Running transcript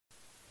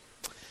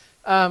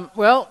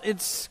Well,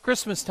 it's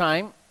Christmas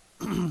time.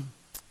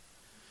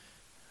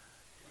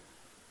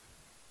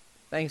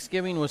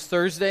 Thanksgiving was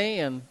Thursday,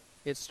 and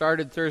it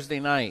started Thursday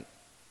night.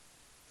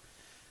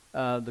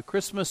 The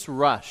Christmas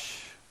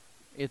rush.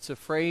 It's a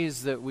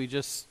phrase that we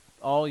just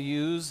all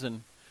use,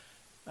 and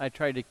I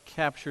tried to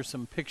capture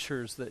some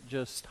pictures that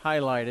just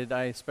highlighted.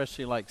 I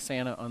especially like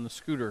Santa on the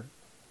scooter.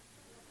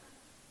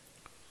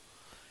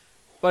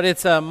 But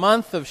it's a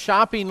month of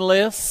shopping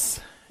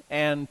lists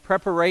and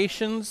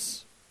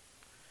preparations,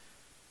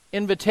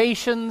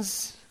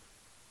 invitations,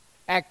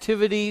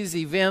 activities,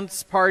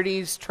 events,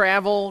 parties,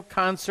 travel,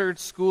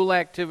 concerts, school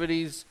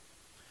activities,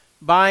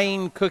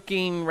 buying,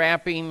 cooking,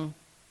 wrapping,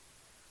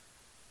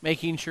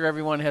 making sure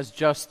everyone has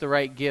just the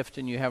right gift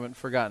and you haven't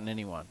forgotten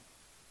anyone.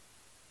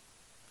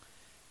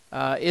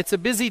 It's a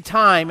busy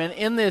time, and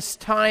in this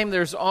time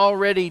there's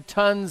already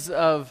tons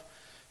of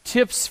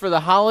tips for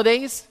the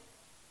holidays.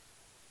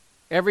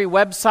 Every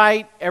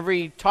website,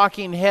 every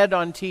talking head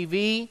on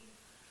TV,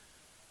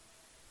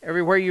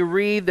 everywhere you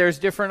read, there's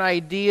different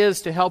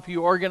ideas to help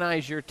you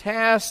organize your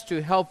tasks,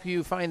 to help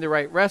you find the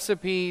right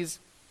recipes,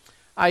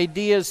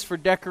 ideas for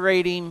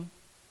decorating.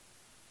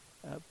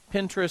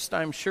 Pinterest,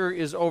 I'm sure,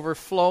 is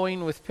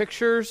overflowing with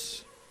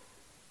pictures,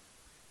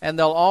 and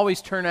they'll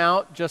always turn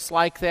out just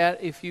like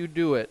that if you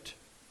do it.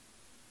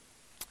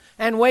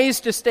 And ways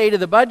to stay to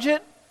the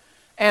budget,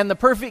 and the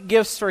perfect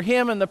gifts for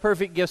him and the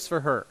perfect gifts for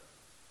her.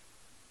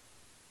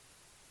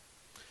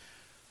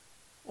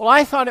 Well,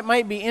 I thought it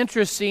might be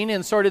interesting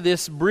in sort of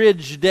this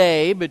bridge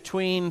day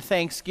between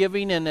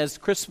Thanksgiving and as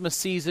Christmas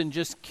season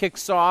just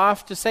kicks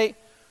off to say,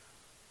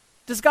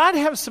 does God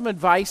have some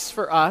advice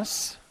for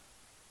us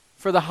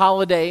for the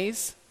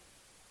holidays?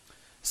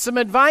 Some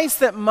advice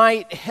that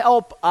might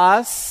help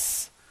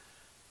us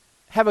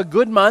have a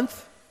good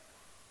month?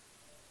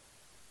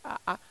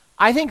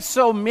 I think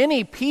so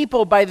many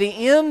people by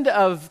the end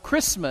of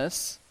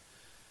Christmas,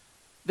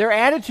 their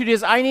attitude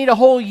is, I need a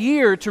whole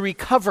year to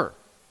recover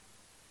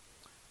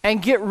and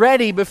get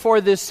ready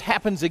before this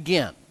happens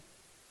again.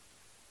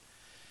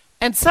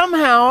 And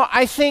somehow,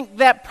 I think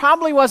that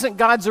probably wasn't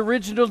God's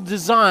original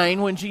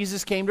design when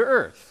Jesus came to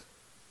earth.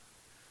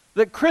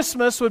 That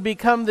Christmas would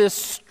become this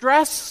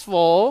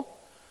stressful,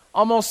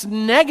 almost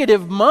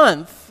negative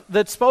month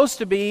that's supposed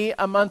to be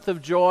a month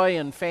of joy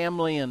and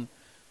family and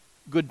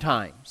good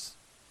times.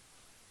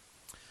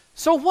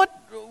 So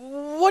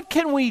what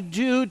can we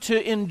do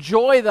to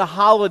enjoy the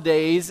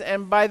holidays?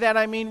 And by that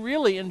I mean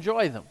really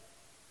enjoy them.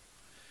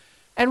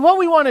 And what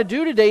we want to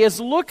do today is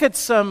look at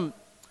some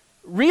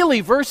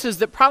really verses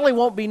that probably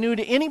won't be new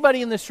to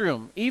anybody in this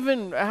room,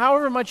 even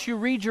however much you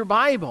read your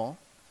Bible.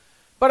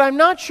 But I'm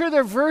not sure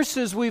they're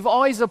verses we've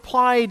always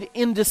applied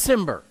in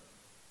December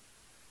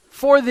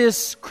for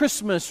this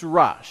Christmas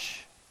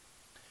rush.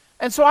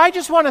 And so I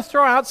just want to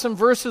throw out some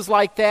verses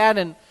like that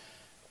and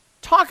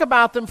talk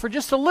about them for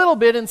just a little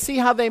bit and see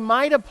how they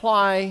might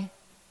apply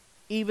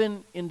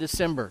even in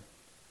December.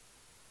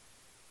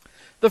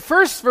 The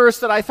first verse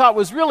that I thought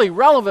was really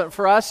relevant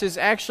for us is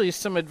actually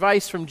some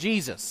advice from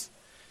Jesus.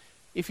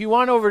 If you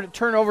want to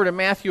turn over to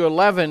Matthew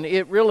 11,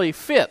 it really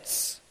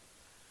fits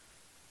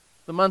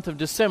the month of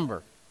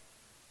December.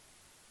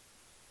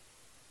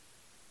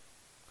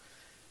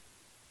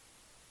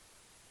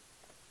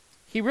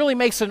 He really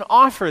makes an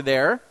offer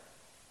there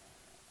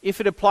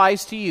if it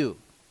applies to you.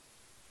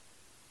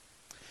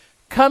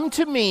 Come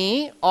to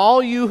me,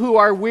 all you who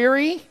are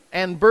weary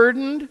and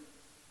burdened,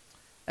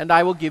 and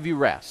I will give you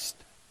rest.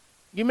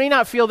 You may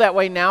not feel that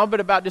way now, but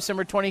about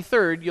December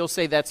 23rd, you'll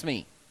say, that's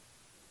me.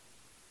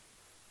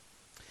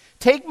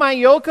 Take my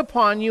yoke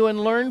upon you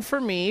and learn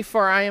from me,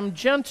 for I am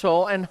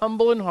gentle and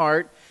humble in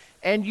heart,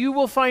 and you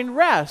will find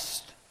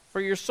rest for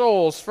your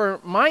souls.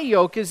 For my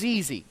yoke is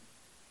easy,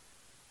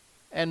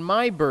 and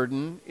my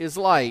burden is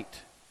light.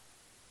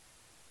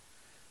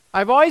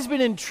 I've always been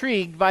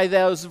intrigued by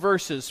those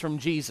verses from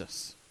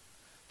Jesus.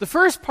 The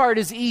first part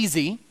is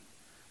easy.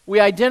 We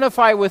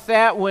identify with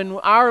that when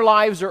our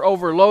lives are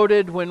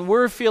overloaded, when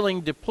we're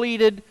feeling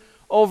depleted,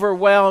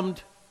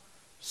 overwhelmed,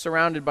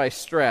 surrounded by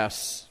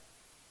stress.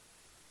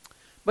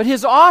 But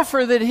his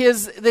offer that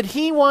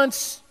he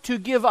wants to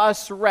give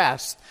us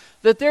rest,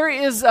 that there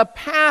is a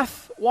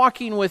path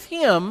walking with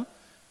him,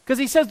 because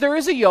he says there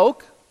is a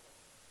yoke,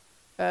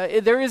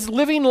 there is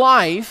living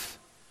life,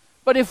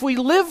 but if we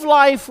live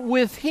life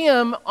with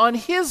him on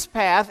his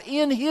path,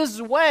 in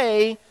his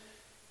way,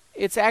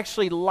 it's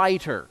actually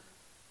lighter.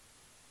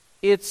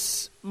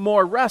 It's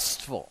more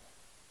restful.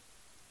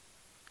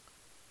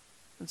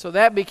 And so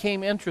that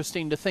became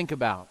interesting to think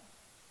about.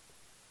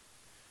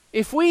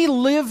 If we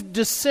live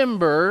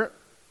December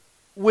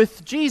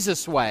with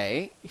Jesus'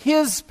 way,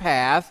 his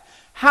path,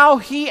 how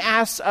he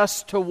asks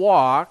us to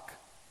walk,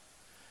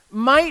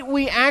 might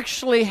we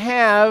actually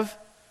have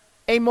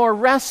a more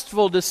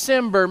restful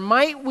December?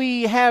 Might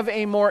we have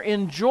a more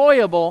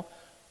enjoyable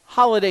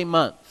holiday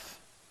month?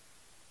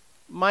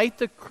 Might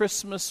the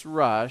Christmas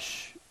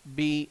rush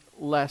be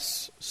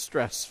less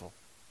stressful?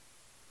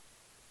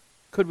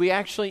 Could we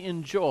actually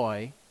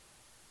enjoy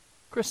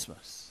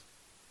Christmas?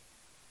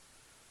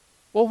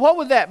 Well, what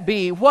would that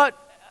be? What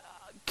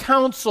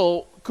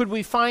counsel could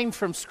we find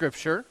from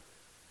Scripture?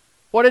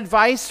 What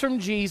advice from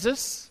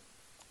Jesus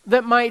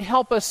that might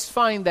help us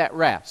find that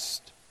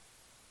rest?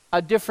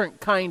 A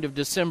different kind of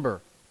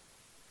December.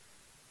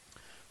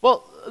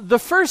 Well, the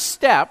first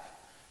step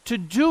to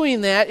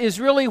doing that is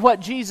really what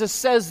Jesus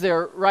says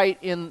there right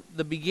in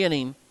the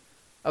beginning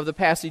of the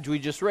passage we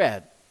just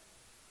read.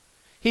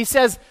 He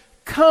says,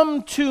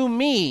 "Come to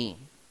me,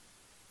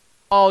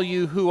 all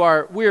you who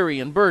are weary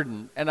and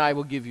burdened, and I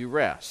will give you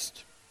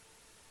rest."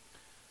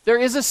 There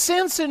is a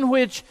sense in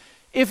which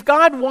if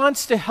God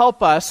wants to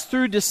help us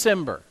through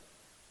December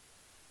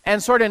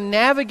and sort of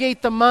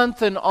navigate the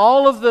month and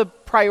all of the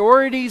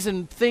priorities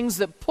and things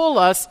that pull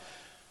us,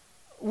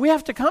 we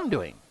have to come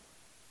to Him.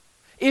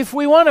 If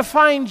we want to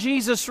find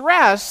Jesus'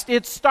 rest,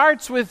 it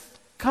starts with,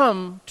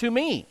 "Come to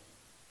me."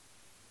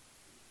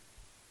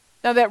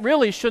 Now that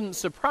really shouldn't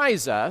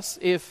surprise us.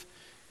 If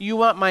you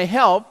want my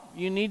help,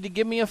 you need to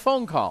give me a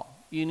phone call.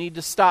 You need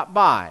to stop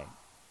by.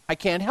 I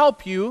can't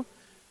help you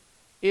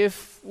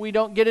if we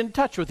don't get in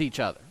touch with each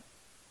other.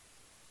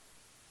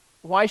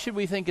 Why should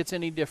we think it's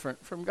any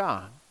different from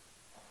God?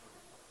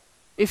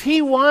 If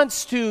He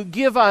wants to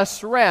give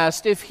us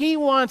rest, if He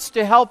wants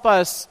to help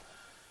us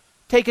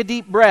take a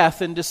deep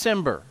breath in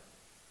December,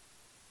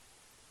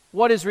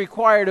 what is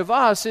required of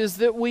us is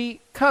that we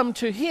come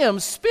to Him,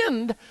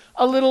 spend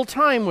a little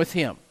time with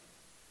Him.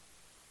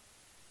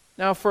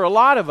 Now, for a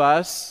lot of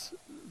us,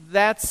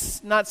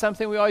 that's not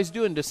something we always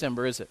do in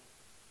December, is it?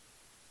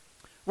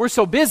 We're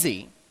so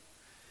busy.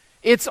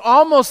 It's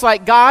almost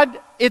like, God,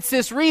 it's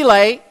this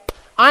relay.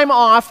 I'm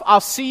off.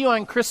 I'll see you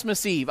on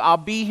Christmas Eve. I'll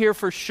be here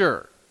for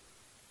sure.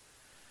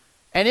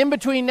 And in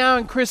between now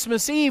and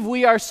Christmas Eve,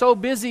 we are so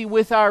busy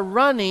with our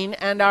running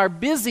and our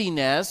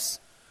busyness,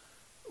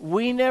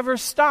 we never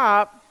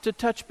stop to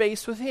touch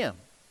base with Him.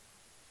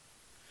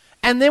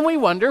 And then we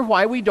wonder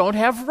why we don't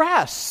have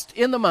rest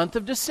in the month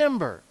of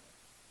December.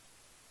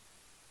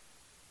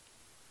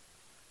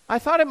 I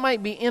thought it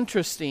might be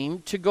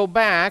interesting to go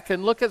back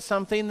and look at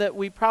something that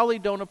we probably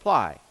don't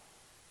apply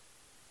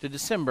to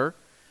December,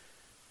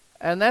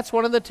 and that's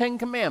one of the 10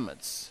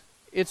 Commandments.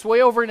 It's way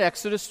over in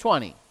Exodus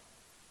 20.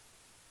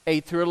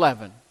 8 through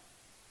 11.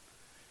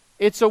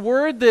 It's a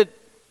word that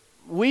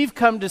we've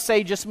come to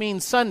say just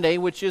means Sunday,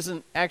 which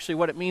isn't actually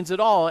what it means at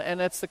all, and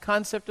that's the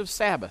concept of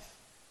Sabbath.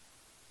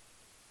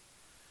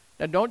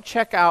 Now don't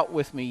check out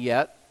with me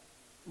yet.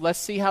 Let's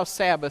see how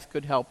Sabbath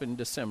could help in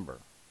December.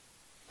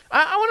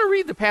 I want to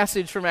read the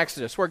passage from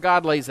Exodus where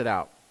God lays it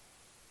out.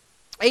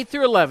 8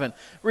 through 11.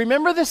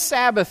 "Remember the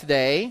Sabbath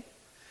day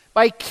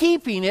by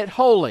keeping it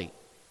holy.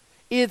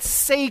 It's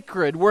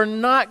sacred. We're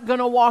not going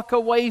to walk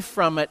away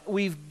from it.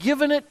 We've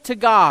given it to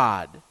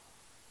God.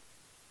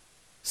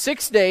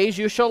 6 days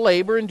you shall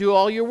labor and do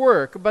all your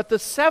work, but the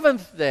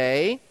seventh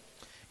day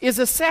is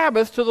a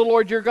Sabbath to the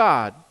Lord your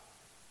God.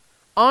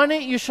 On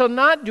it you shall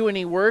not do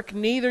any work,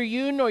 neither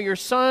you nor your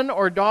son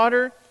or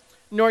daughter,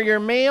 nor your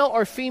male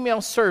or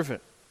female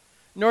servant,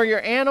 nor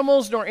your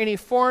animals, nor any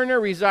foreigner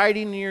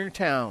residing in your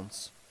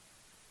towns.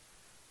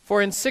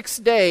 For in 6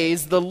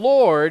 days the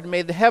Lord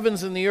made the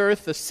heavens and the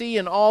earth, the sea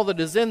and all that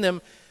is in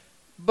them,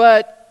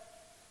 but,"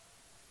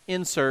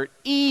 insert,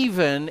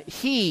 "even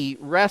He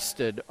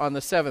rested on the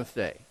seventh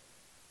day.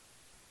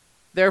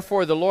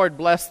 Therefore the Lord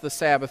blessed the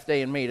Sabbath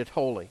day and made it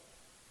holy."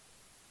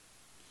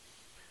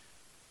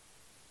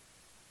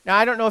 Now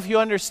I don't know if you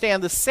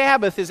understand, the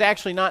Sabbath is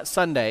actually not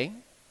Sunday.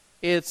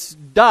 It's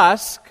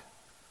dusk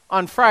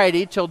on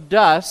Friday till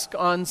dusk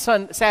on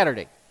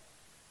Saturday.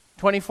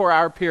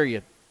 24-hour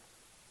period.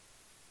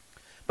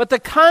 But the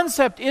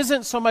concept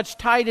isn't so much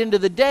tied into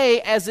the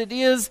day as it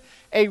is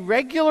a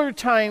regular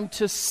time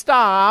to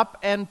stop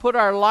and put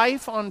our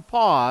life on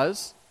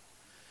pause,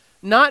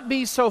 not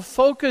be so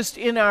focused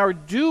in our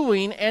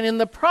doing, and in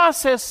the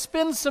process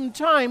spend some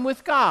time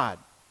with God.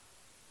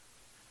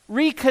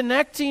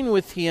 Reconnecting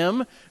with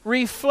Him,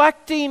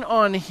 reflecting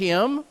on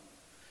Him,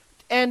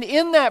 and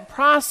in that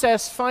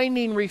process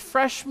finding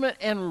refreshment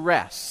and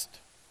rest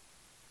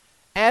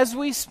as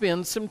we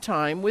spend some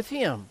time with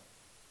Him.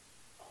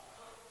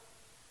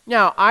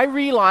 Now, I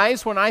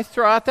realize when I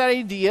throw out that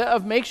idea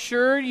of make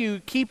sure you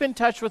keep in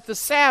touch with the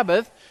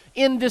Sabbath,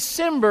 in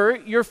December,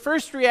 your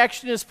first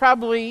reaction is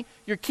probably,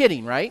 you're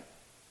kidding, right?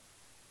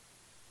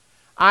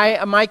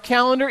 My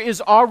calendar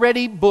is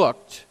already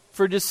booked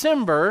for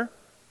December,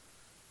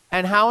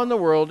 and how in the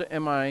world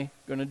am I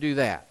going to do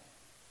that?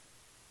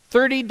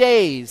 30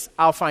 days,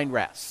 I'll find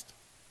rest.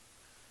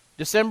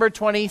 December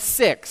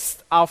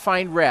 26th, I'll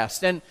find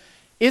rest. And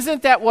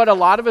isn't that what a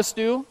lot of us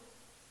do?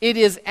 It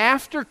is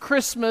after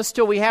Christmas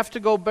till we have to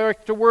go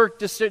back to work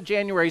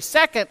January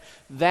 2nd.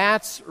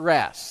 That's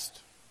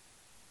rest.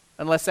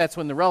 Unless that's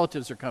when the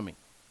relatives are coming.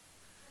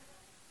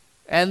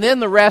 And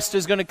then the rest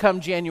is going to come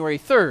January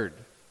 3rd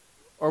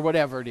or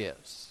whatever it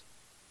is.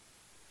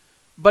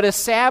 But a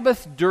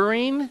Sabbath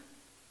during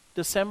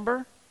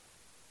December?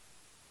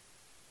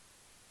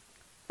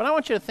 But I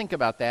want you to think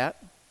about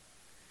that.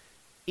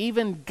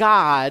 Even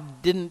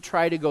God didn't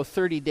try to go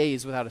 30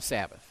 days without a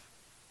Sabbath.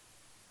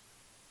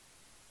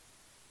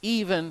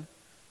 Even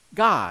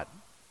God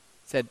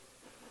said,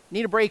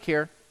 need a break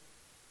here.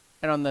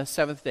 And on the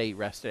seventh day, he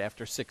rested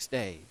after 6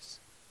 days.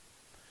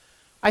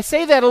 I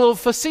say that a little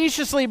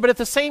facetiously, but at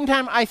the same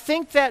time, I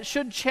think that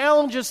should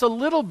challenge us a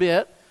little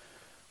bit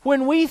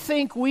when we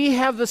think we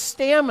have the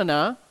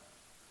stamina,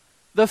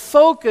 the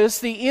focus,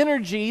 the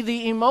energy,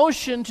 the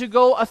emotion to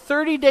go a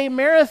 30-day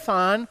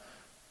marathon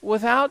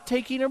without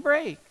taking a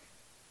break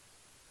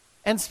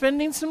and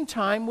spending some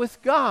time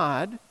with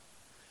God,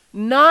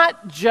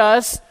 not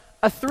just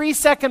a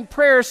 3-second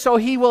prayer so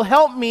He will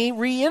help me,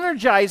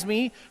 re-energize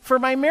me for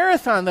my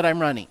marathon that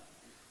I'm running.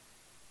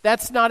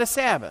 That's not a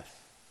Sabbath.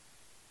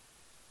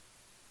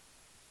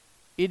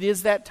 It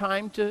is that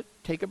time to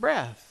take a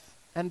breath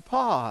and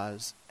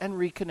pause and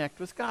reconnect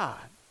with God.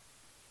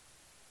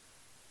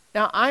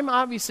 Now, I'm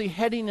obviously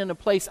heading in a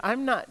place,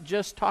 I'm not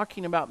just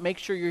talking about make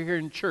sure you're here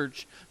in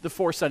church the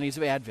 4 Sundays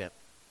of Advent.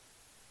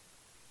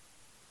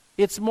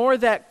 It's more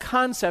that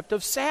concept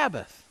of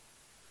Sabbath,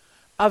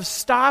 of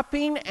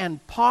stopping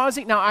and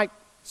pausing. Now,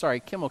 sorry,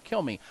 Kim will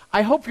kill me.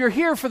 I hope you're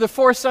here for the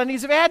 4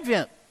 Sundays of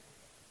Advent.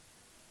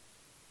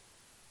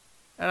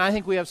 And I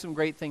think we have some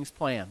great things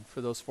planned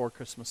for those 4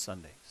 Christmas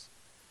Sundays.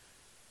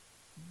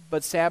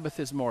 But Sabbath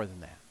is more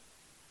than that.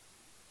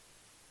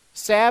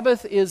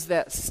 Sabbath is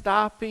that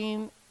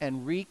stopping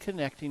and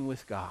reconnecting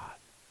with God,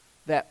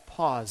 that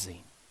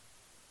pausing,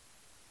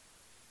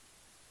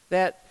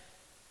 that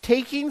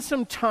taking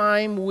some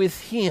time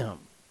with Him.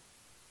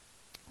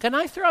 Can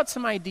I throw out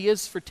some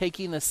ideas for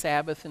taking the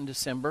Sabbath in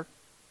December?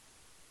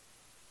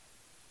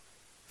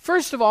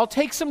 First of all,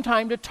 take some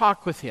time to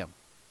talk with Him.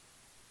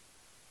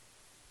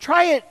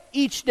 Try it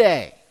each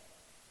day.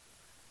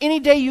 Any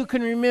day you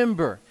can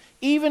remember.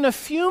 Even a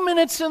few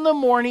minutes in the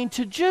morning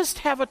to just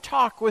have a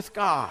talk with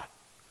God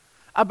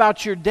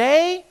about your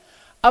day,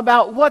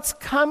 about what's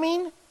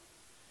coming.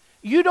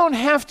 You don't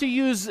have to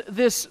use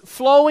this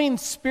flowing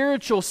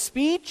spiritual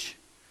speech.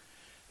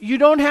 You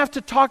don't have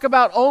to talk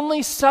about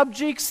only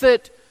subjects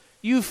that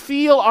you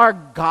feel are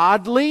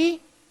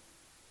godly.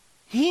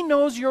 He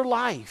knows your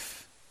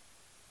life.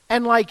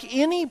 And like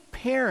any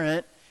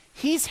parent,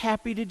 He's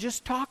happy to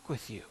just talk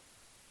with you.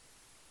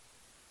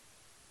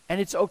 And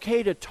it's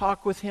okay to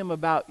talk with Him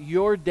about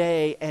your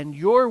day and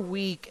your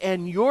week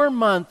and your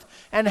month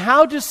and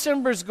how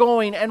December's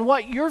going and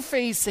what you're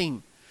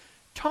facing.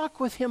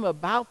 Talk with Him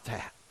about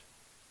that.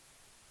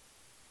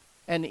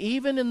 And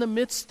even in the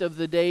midst of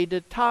the day,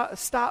 to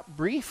stop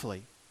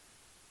briefly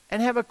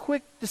and have a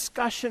quick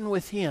discussion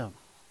with Him.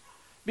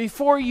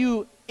 Before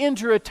you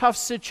enter a tough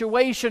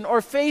situation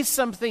or face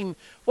something,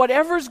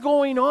 whatever's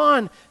going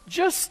on,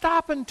 just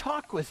stop and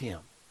talk with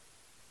Him.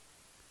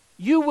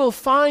 You will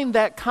find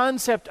that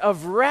concept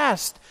of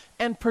rest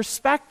and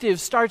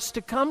perspective starts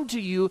to come to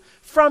you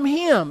from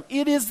Him.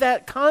 It is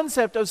that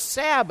concept of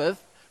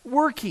Sabbath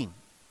working.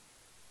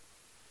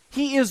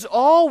 He is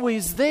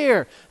always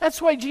there. That's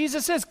why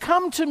Jesus says,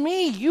 "Come to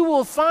me, you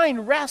will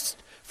find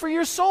rest for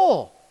your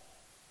soul."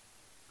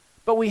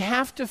 But we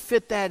have to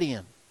fit that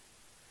in.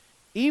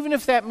 Even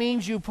if that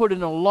means you put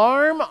an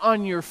alarm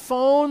on your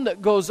phone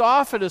that goes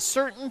off at a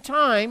certain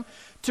time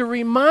to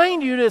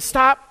remind you to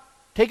stop,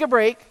 take a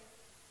break.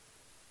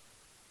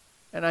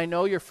 And I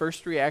know your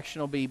first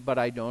reaction will be, but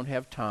I don't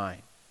have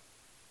time.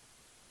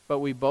 But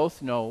we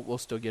both know we'll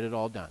still get it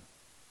all done.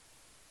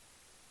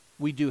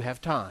 We do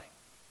have time.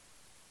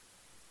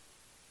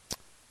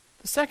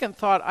 The second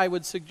thought I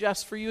would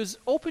suggest for you is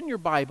open your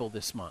Bible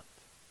this month.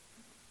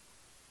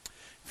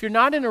 If you're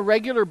not in a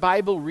regular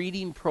Bible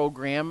reading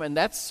program, and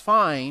that's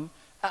fine,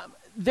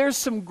 there's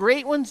some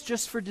great ones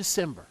just for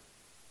December.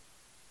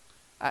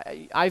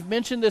 I've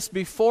mentioned this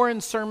before in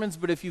sermons,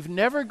 but if you've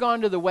never gone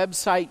to the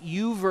website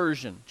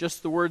YouVersion,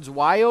 just the words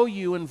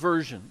Y-O-U and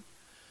version,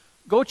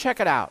 go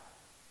check it out.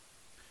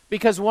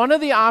 Because one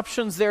of the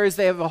options there is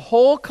they have a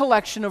whole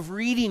collection of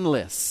reading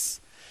lists.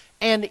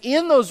 And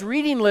in those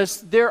reading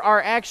lists, there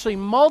are actually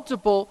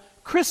multiple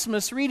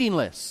Christmas reading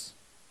lists.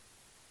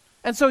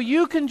 And so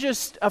you can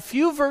just, a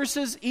few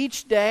verses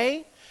each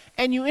day,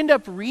 and you end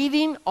up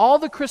reading all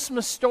the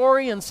Christmas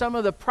story and some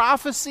of the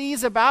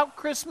prophecies about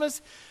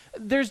Christmas.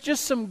 There's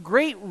just some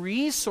great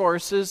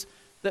resources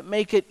that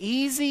make it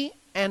easy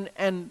and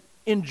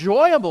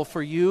enjoyable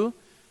for you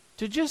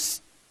to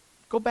just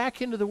go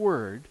back into the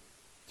Word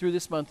through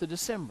this month of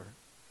December.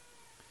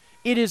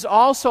 It is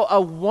also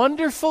a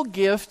wonderful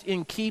gift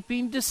in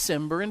keeping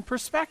December in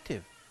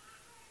perspective.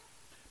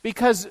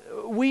 Because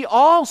we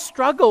all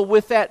struggle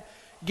with that,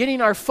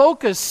 getting our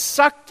focus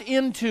sucked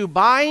into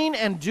buying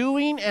and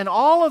doing and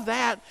all of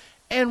that,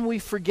 and we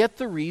forget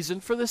the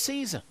reason for the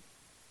season.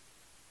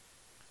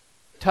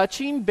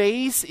 Touching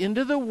base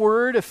into the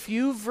Word, a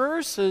few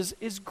verses,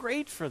 is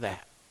great for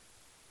that.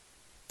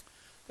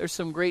 There's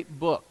some great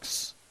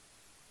books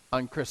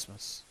on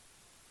Christmas.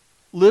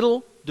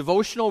 Little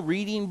devotional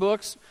reading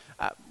books.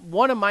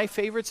 One of my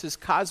favorites is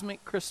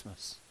Cosmic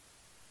Christmas.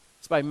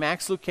 It's by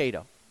Max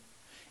Lucado.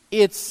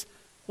 It's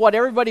what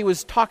everybody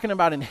was talking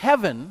about in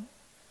heaven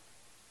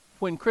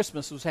when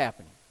Christmas was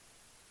happening.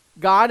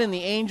 God and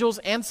the angels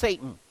and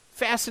Satan.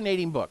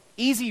 Fascinating book.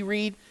 Easy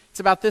read. It's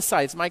about this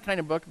size. It's my kind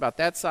of book, about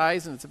that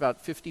size, and it's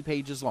about 50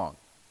 pages long.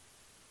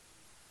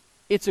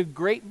 It's a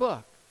great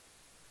book.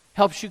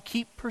 Helps you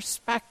keep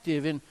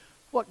perspective in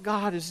what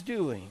God is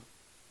doing.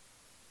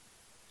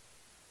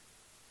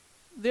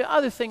 The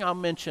other thing I'll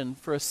mention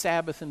for a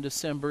Sabbath in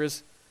December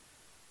is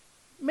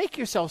make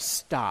yourself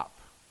stop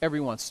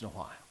every once in a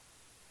while.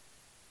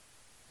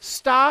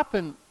 Stop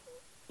and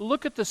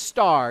look at the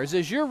stars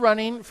as you're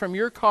running from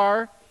your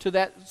car to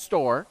that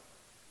store.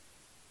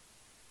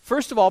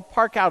 First of all,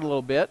 park out a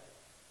little bit,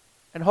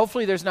 and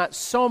hopefully there's not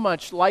so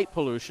much light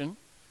pollution.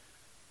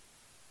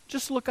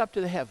 Just look up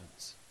to the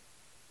heavens.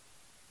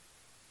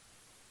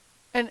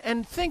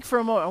 And think for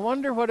a moment, I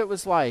wonder what it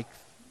was like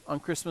on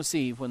Christmas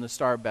Eve when the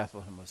Star of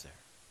Bethlehem was there.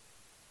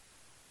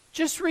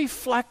 Just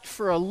reflect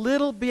for a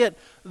little bit.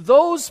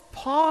 Those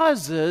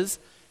pauses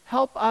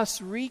help us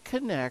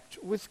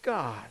reconnect with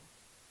God.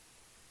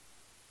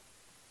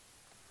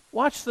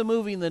 Watch the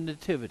movie The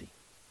Nativity.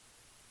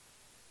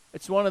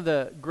 It's one of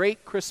the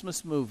great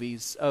Christmas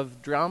movies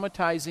of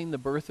dramatizing the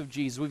birth of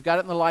Jesus. We've got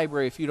it in the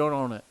library if you don't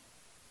own it.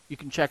 You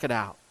can check it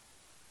out.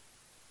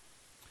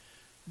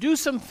 Do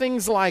some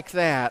things like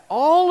that.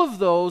 All of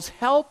those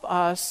help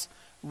us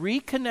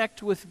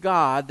reconnect with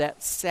God,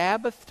 that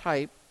Sabbath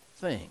type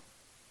thing.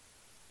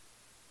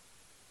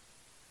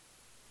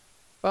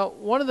 Well,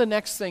 one of the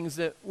next things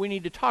that we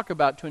need to talk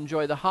about to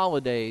enjoy the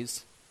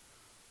holidays,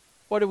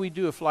 what do we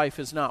do if life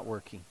is not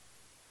working?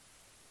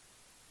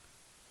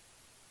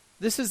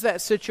 This is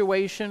that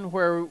situation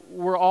where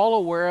we're all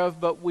aware of,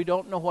 but we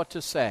don't know what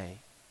to say.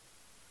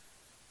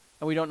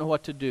 And we don't know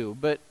what to do.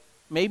 But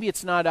maybe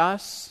it's not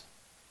us,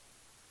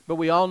 but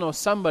we all know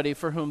somebody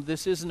for whom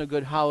this isn't a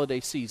good holiday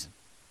season.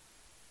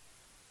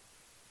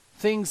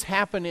 Things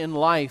happen in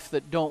life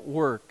that don't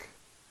work,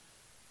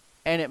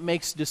 and it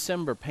makes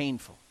December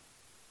painful.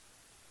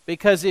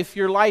 Because if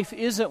your life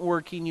isn't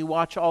working, you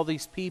watch all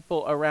these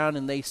people around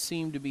and they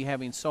seem to be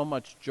having so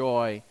much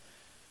joy,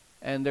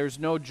 and there's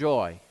no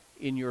joy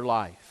in your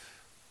life.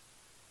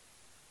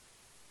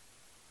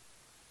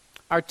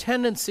 Our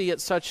tendency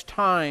at such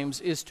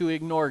times is to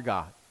ignore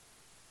God,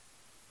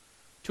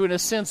 to, in a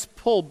sense,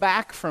 pull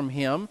back from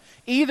Him,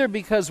 either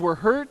because we're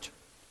hurt,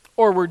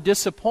 or we're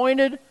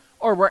disappointed,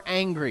 or we're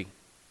angry.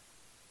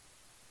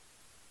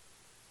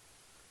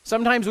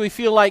 Sometimes we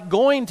feel like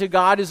going to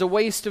God is a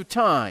waste of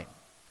time,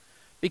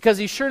 because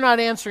He's sure not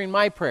answering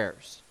my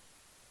prayers.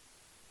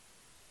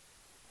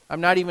 I'm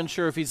not even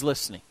sure if He's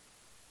listening.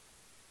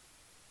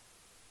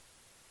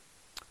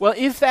 Well,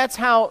 if that's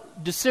how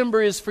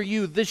December is for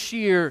you this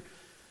year,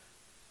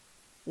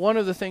 one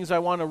of the things I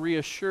want to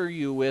reassure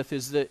you with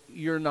is that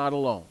you're not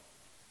alone.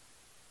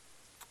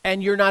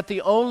 And you're not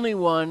the only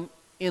one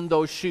in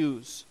those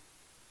shoes.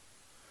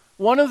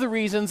 One of the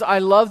reasons I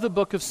love the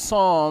book of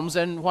Psalms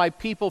and why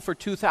people for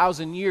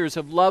 2,000 years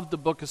have loved the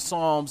book of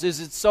Psalms is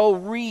it's so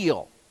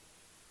real.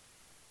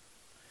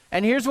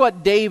 And here's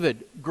what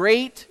David,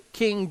 great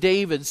King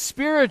David,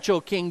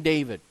 spiritual King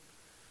David,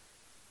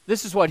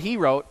 this is what he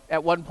wrote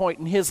at one point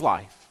in his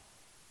life.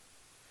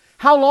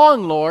 How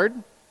long, Lord,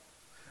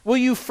 will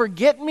you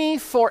forget me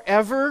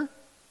forever?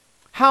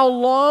 How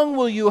long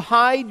will you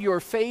hide your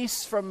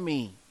face from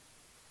me?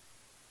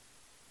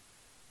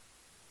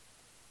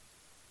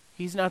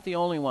 He's not the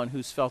only one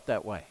who's felt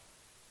that way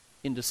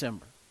in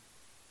December.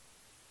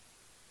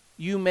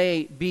 You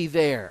may be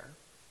there.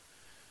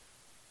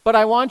 But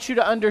I want you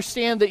to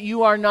understand that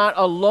you are not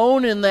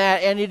alone in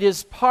that, and it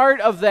is part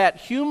of that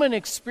human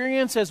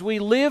experience as we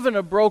live in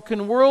a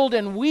broken world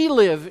and we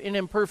live in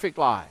imperfect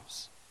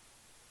lives.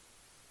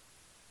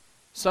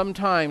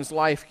 Sometimes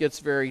life gets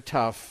very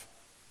tough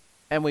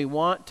and we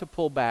want to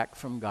pull back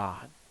from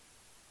God.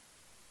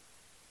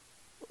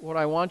 What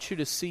I want you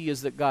to see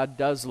is that God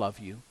does love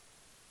you.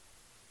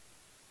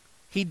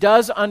 He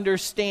does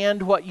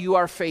understand what you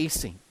are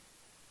facing.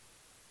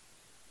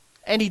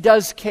 And He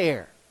does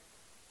care.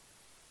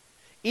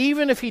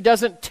 Even if He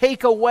doesn't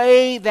take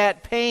away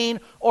that pain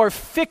or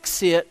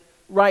fix it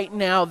right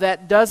now,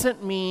 that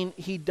doesn't mean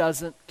He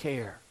doesn't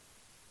care.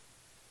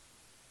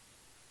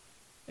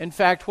 In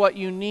fact, what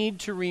you need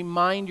to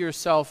remind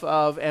yourself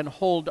of and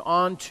hold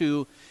on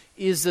to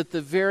is that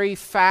the very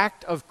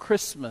fact of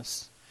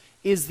Christmas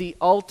is the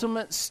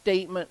ultimate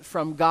statement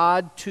from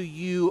God to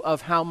you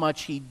of how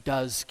much He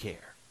does care.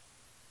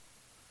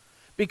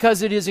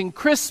 Because it is in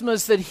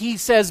Christmas that He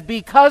says,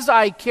 because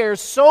I care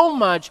so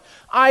much,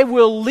 I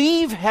will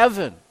leave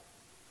heaven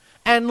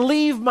and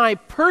leave my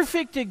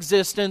perfect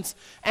existence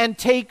and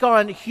take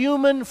on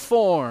human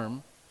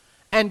form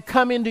and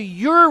come into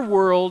your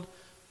world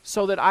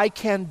so that I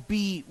can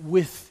be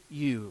with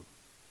you,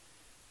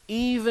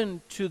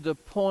 even to the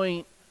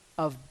point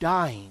of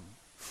dying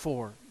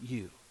for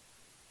you.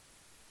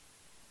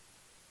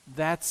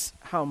 That's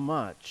how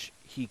much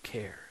He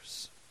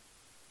cares.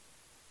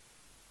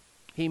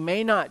 He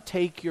may not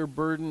take your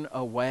burden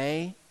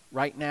away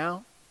right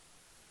now,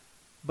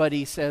 but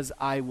He says,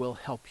 I will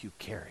help you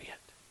carry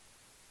it.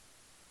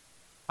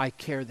 I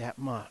care that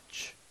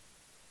much.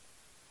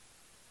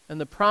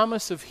 And the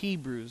promise of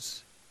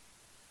Hebrews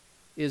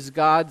is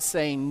God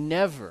saying,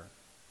 never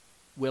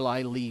will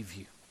I leave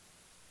you.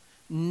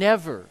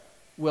 Never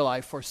will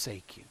I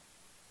forsake you.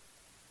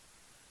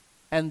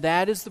 And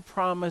that is the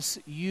promise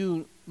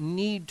you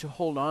need to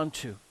hold on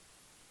to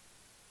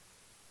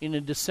in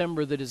a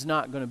December that is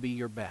not going to be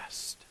your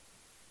best.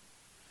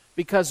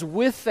 Because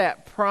with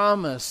that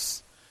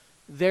promise,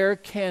 there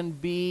can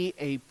be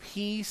a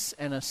peace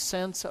and a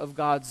sense of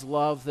God's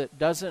love that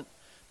doesn't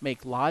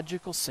make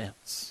logical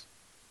sense.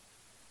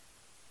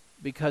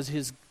 Because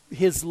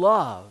His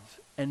love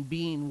and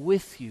being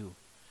with you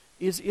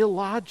is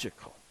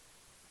illogical.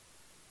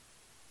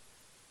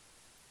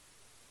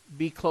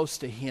 Be close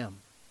to Him,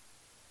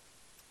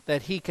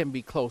 that He can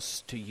be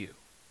close to you.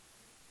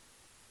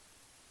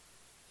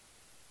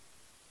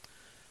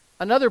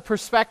 Another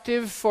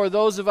perspective for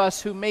those of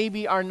us who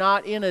maybe are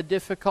not in a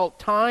difficult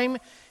time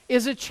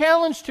is a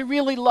challenge to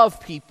really love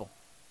people.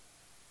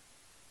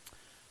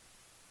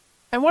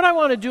 And what I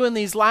want to do in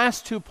these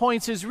last 2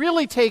 points is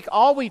really take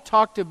all we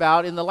talked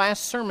about in the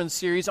last sermon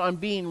series on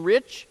being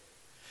rich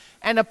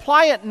and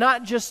apply it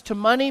not just to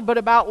money, but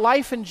about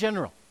life in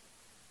general.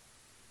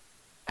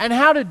 And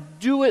how to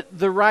do it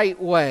the right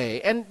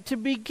way. And to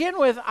begin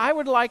with, I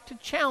would like to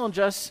challenge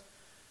us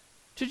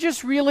to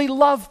just really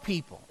love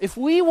people. If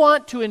we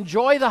want to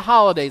enjoy the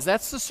holidays,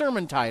 that's the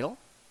sermon title.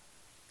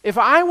 If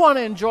I want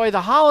to enjoy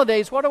the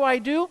holidays, what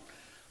do?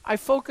 I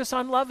focus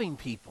on loving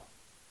people.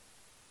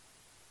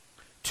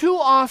 Too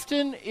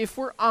often, if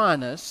we're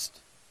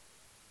honest,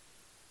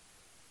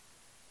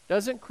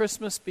 doesn't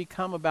Christmas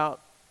become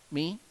about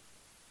me?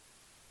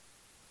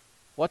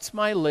 What's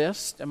my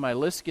list? And my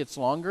list gets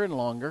longer and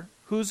longer.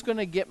 Who's going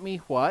to get me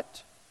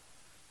what?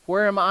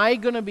 Where am I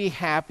going to be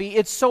happy?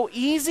 It's so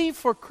easy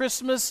for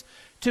Christmas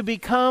to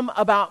become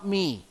about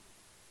me.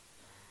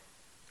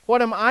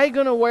 What am I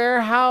going to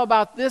wear? How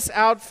about this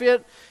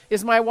outfit?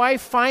 Is my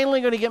wife finally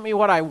going to get me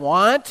what I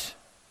want?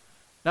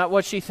 Not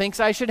what she thinks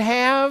I should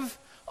have?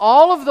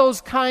 All of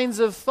those kinds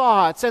of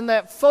thoughts. And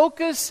that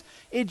focus,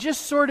 it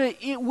just sort of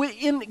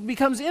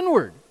becomes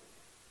inward.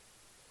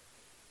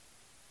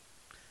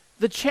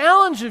 The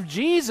challenge of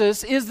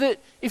Jesus is that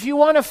if you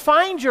want to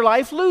find your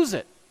life, lose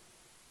it.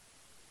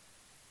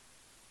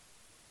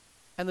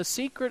 And the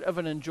secret of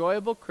an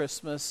enjoyable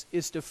Christmas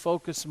is to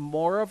focus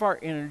more of our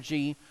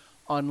energy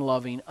on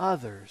loving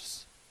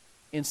others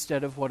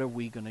instead of what are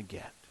we going to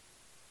get.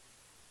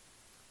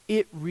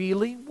 It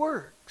really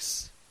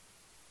works.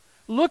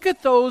 Look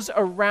at those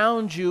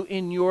around you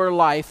in your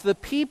life, the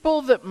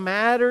people that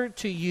matter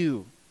to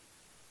you,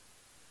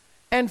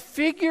 and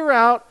figure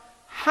out,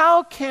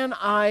 how can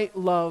I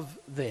love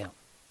them?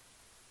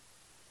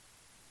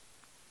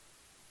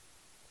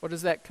 What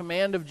is that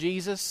command of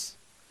Jesus?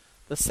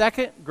 The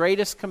second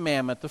greatest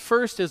commandment. The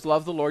first is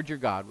love the Lord your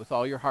God with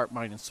all your heart,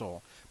 mind, and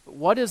soul. But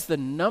what is the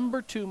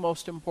number 2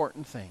 most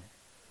important thing?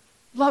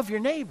 Love your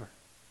neighbor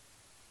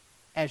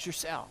as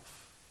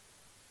yourself.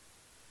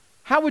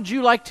 How would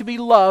you like to be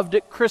loved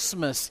at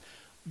Christmas?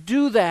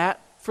 Do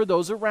that for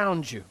those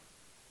around you.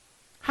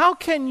 How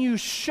can you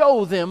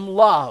show them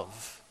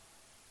love?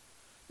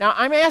 Now,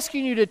 I'm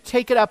asking you to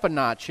take it up a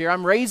notch here.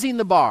 I'm raising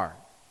the bar.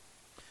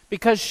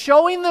 Because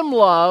showing them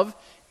love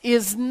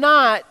is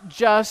not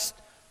just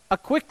a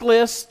quick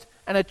list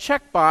and a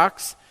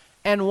checkbox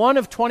and one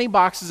of 20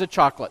 boxes of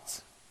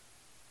chocolates.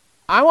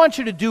 I want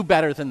you to do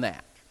better than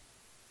that.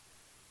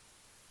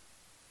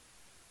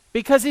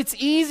 Because it's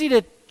easy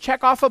to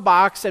check off a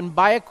box and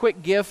buy a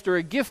quick gift or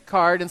a gift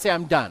card and say,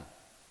 I'm done.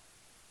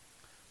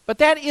 But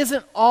that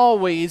isn't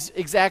always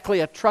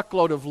exactly a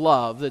truckload of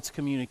love that's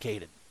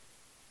communicated.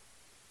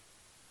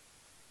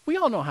 We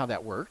all know how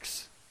that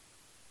works.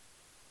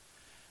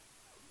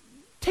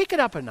 Take it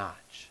up a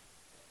notch.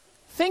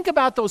 Think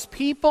about those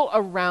people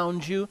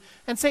around you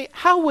and say,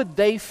 how would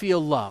they feel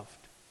loved?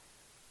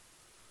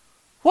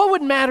 What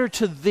would matter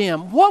to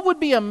them? What would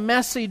be a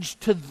message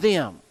to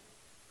them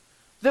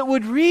that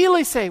would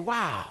really say,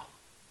 wow,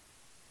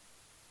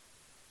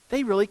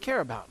 they really care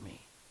about me?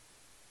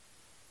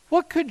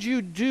 What could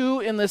you do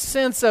in the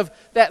sense of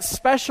that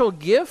special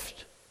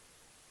gift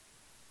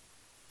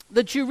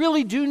that you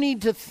really do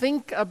need to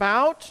think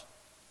about?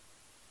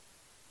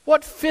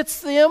 What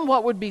fits them?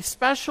 What would be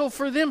special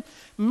for them?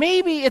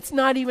 Maybe it's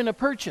not even a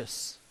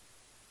purchase.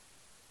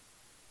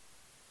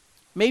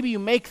 Maybe you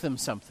make them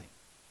something.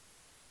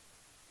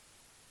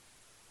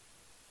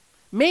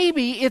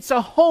 Maybe it's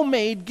a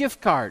homemade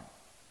gift card.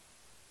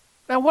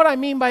 Now, what I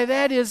mean by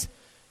that is,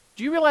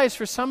 do you realize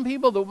for some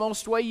people the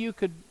most way you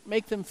could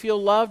make them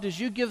feel loved is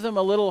you give them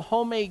a little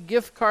homemade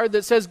gift card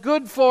that says,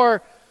 good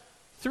for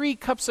 3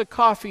 cups of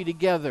coffee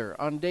together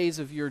on days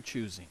of your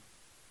choosing.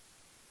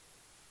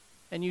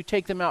 And you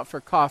take them out for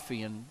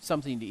coffee and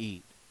something to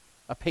eat,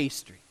 a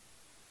pastry.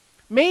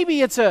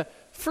 Maybe it's a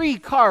free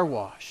car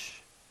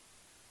wash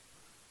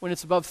when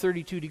it's above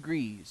 32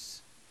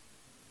 degrees.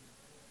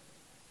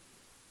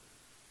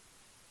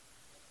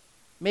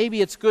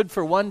 Maybe it's good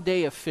for 1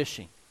 day of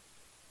fishing.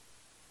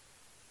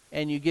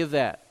 And you give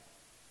that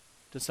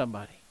to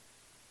somebody.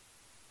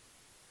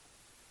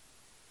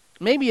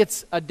 Maybe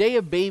it's a day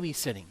of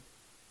babysitting,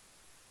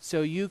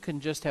 so you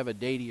can just have a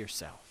day to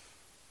yourself.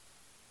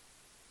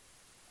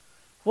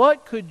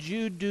 What could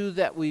you do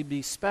that would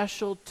be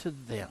special to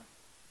them?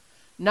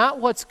 Not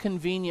what's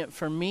convenient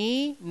for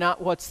me,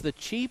 not what's the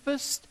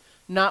cheapest,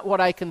 not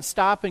what I can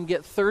stop and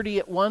get 30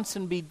 at once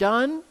and be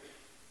done.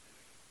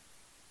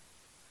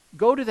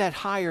 Go to that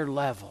higher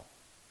level.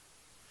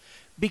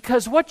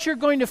 Because what you're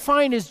going to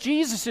find is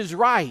Jesus is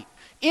right.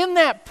 In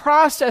that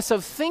process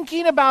of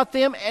thinking about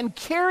them and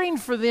caring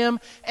for them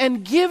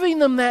and giving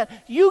them that,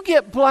 you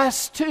get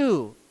blessed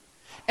too.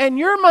 And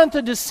your month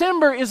of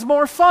December is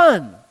more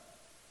fun.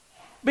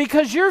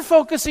 Because you're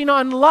focusing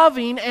on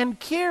loving and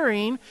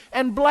caring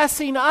and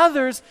blessing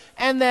others,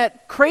 and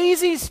that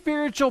crazy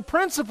spiritual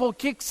principle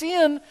kicks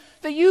in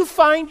that you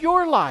find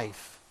your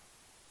life.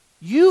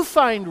 You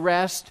find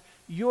rest,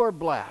 you're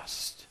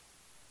blessed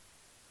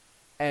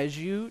as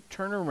you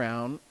turn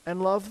around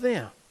and love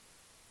them.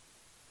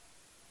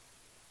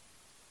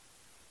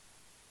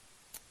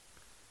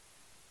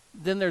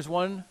 Then there's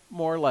one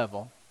more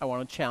level I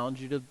want to challenge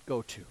you to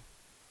go to.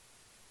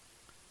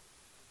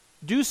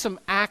 Do some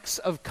acts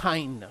of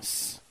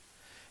kindness.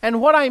 And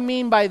what I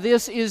mean by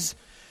this is,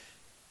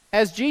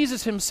 as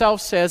Jesus himself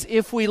says,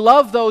 if we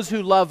love those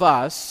who love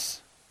us,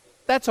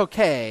 that's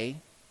okay.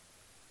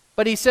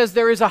 But he says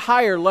there is a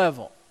higher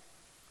level.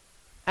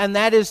 And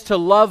that is to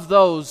love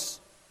those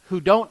who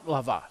don't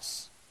love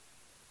us.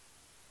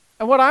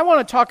 And what I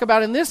want to talk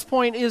about in this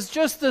point is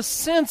just the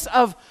sense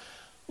of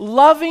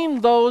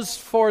loving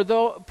those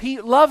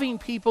loving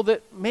people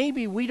that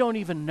maybe we don't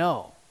even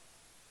know,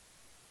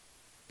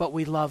 but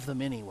we love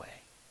them anyway.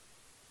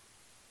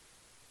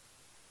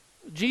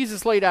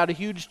 Jesus laid out a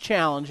huge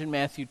challenge in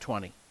Matthew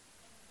 20.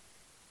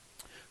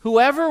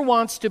 Whoever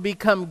wants to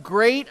become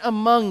great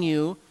among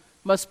you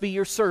must be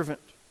your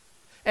servant,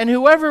 and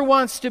whoever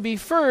wants to be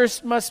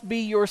first must be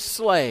your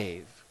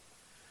slave.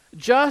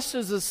 Just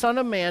as the Son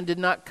of Man did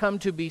not come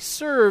to be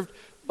served,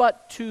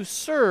 but to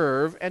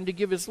serve and to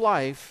give his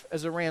life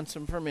as a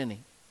ransom for many.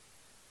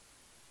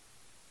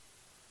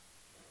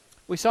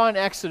 We saw in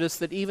Exodus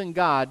that even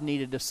God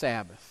needed a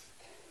Sabbath.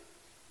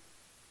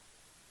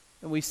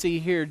 And we see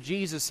here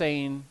Jesus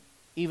saying,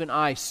 even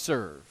I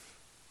serve.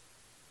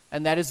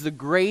 And that is the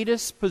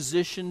greatest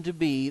position to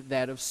be,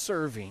 that of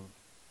serving.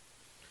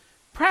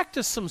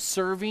 Practice some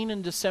serving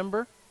in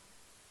December.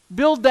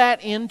 Build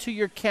that into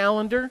your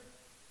calendar.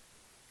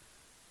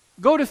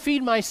 Go to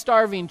Feed My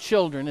Starving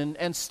Children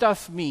and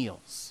stuff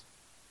meals.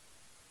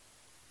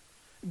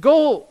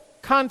 Go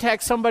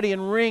contact somebody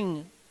and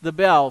ring the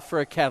bell for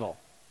a kettle.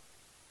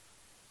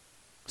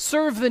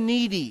 Serve the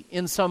needy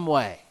in some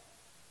way.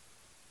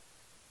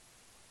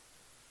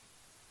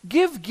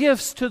 Give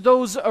gifts to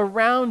those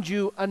around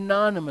you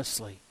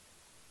anonymously.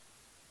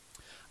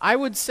 I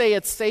would say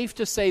it's safe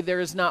to say there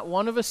is not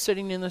one of us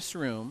sitting in this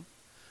room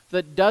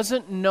that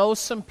doesn't know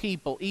some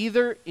people,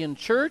 either in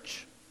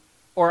church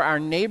or our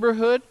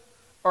neighborhood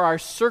or our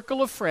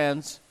circle of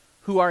friends,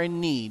 who are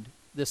in need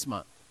this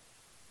month.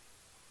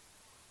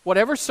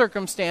 Whatever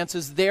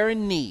circumstances, they're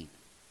in need.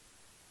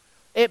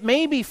 It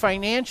may be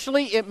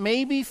financially, it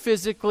may be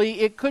physically,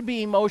 it could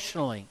be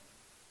emotionally.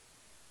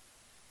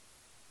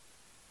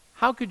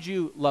 How could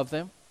you love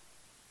them?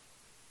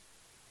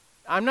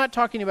 I'm not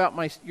talking about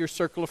your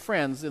circle of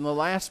friends. In the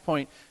last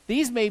point,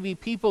 these may be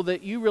people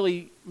that you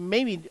really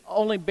maybe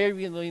only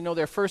barely know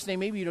their first name.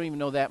 Maybe you don't even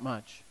know that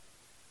much.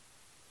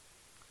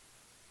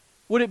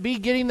 Would it be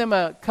getting them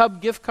a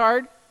Cub gift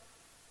card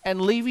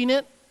and leaving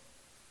it?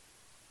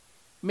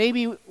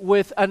 Maybe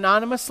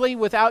anonymously,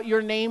 without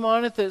your name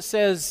on it, that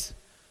says,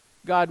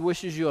 God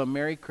wishes you a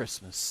Merry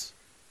Christmas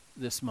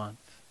this month.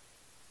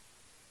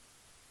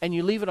 And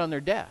you leave it on their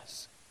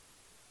desk.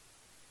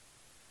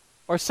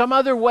 Or some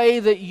other way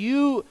that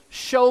you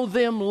show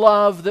them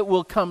love that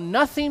will come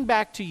nothing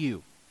back to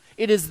you.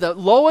 It is the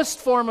lowest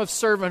form of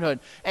servanthood.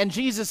 And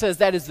Jesus says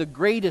that is the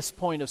greatest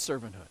point of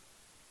servanthood.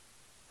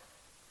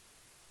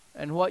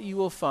 And what you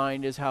will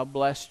find is how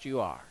blessed you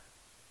are.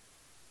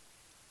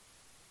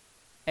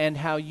 And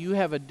how you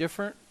have a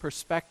different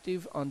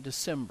perspective on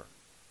December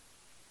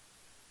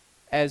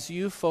as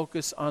you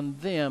focus on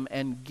them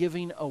and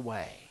giving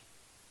away.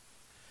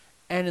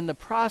 And in the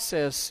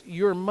process,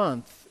 your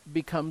month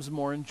becomes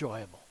more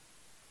enjoyable.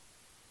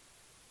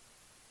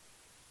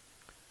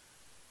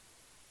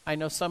 I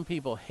know some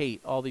people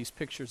hate all these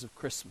pictures of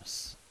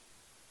Christmas.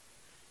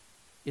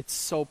 It's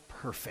so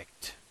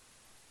perfect.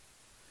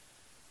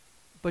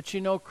 But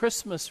you know,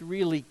 Christmas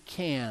really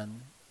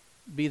can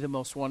be the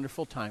most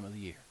wonderful time of the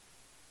year.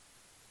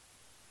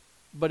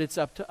 But it's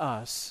up to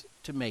us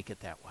to make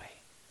it that way.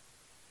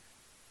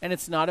 And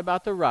it's not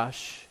about the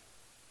rush,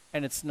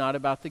 and it's not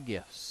about the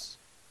gifts.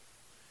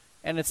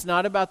 And it's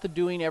not about the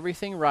doing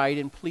everything right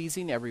and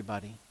pleasing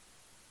everybody.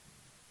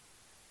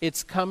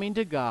 It's coming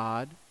to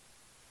God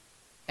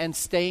and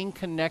staying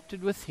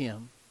connected with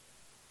Him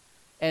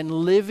and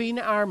living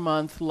our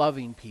month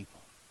loving people.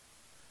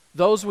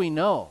 Those we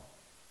know,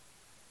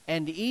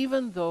 and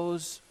even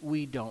those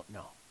we don't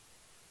know.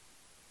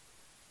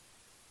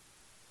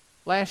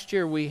 Last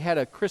year we had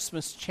a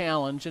Christmas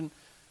challenge, and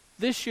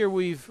this year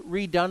we've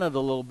redone it a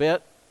little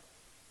bit,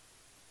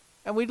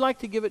 and we'd like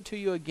to give it to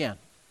you again.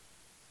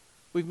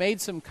 We've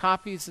made some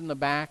copies in the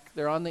back.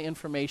 They're on the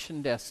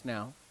information desk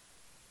now.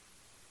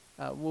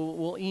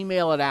 We'll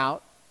email it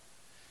out.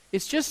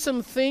 It's just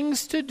some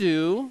things to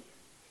do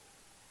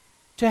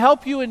to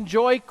help you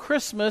enjoy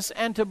Christmas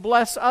and to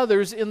bless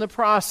others in the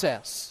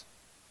process.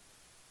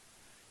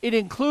 It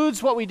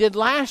includes what we did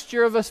last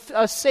year of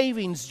a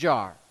savings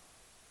jar.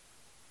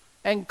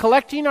 And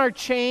collecting our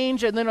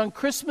change, and then on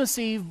Christmas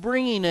Eve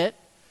bringing it,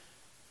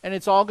 and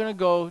it's all going to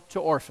go to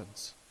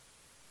orphans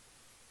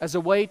as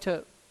a way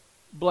to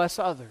bless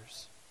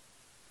others.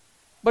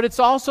 But it's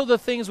also the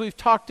things we've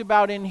talked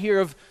about in here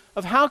of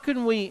how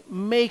can we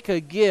make a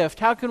gift?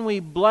 How can we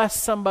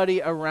bless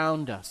somebody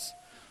around us?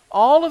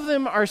 All of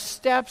them are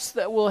steps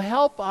that will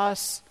help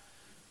us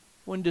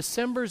when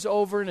December's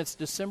over and it's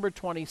December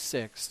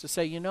 26th to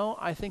say,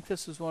 I think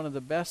this is one of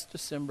the best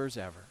Decembers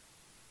ever.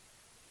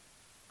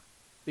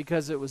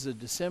 Because it was a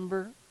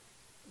December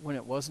when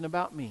it wasn't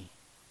about me.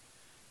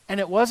 And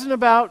it wasn't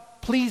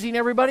about pleasing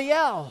everybody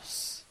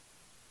else.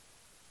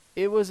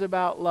 It was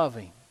about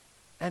loving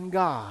and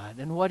God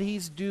and what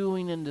He's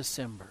doing in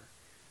December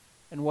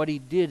and what He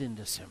did in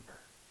December.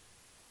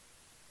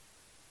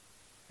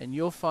 And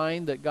you'll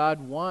find that God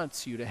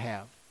wants you to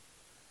have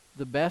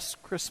the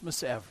best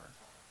Christmas ever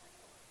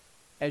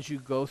as you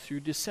go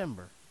through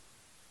December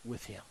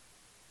with Him.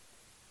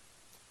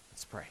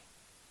 Let's pray.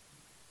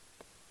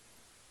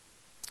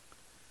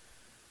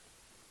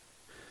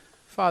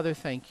 Father,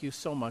 thank you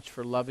so much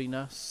for loving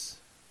us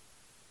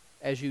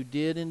as you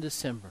did in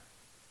December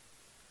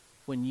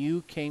when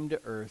you came to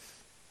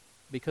earth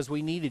because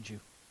we needed you.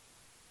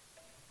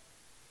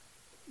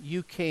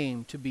 You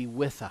came to be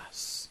with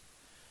us.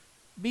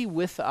 Be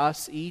with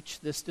us each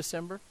this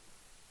December.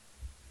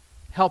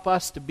 Help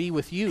us to be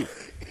with you.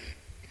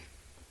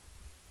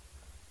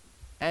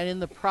 And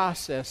in the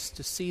process,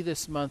 to see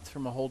this month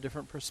from a whole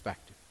different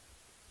perspective.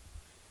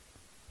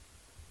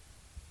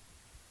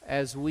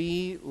 As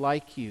we,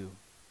 like you,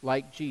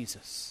 like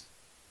Jesus,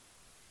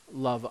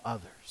 love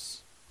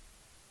others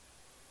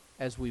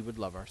as we would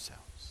love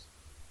ourselves.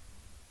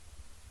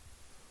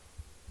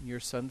 In your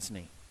Son's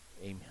name,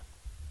 amen.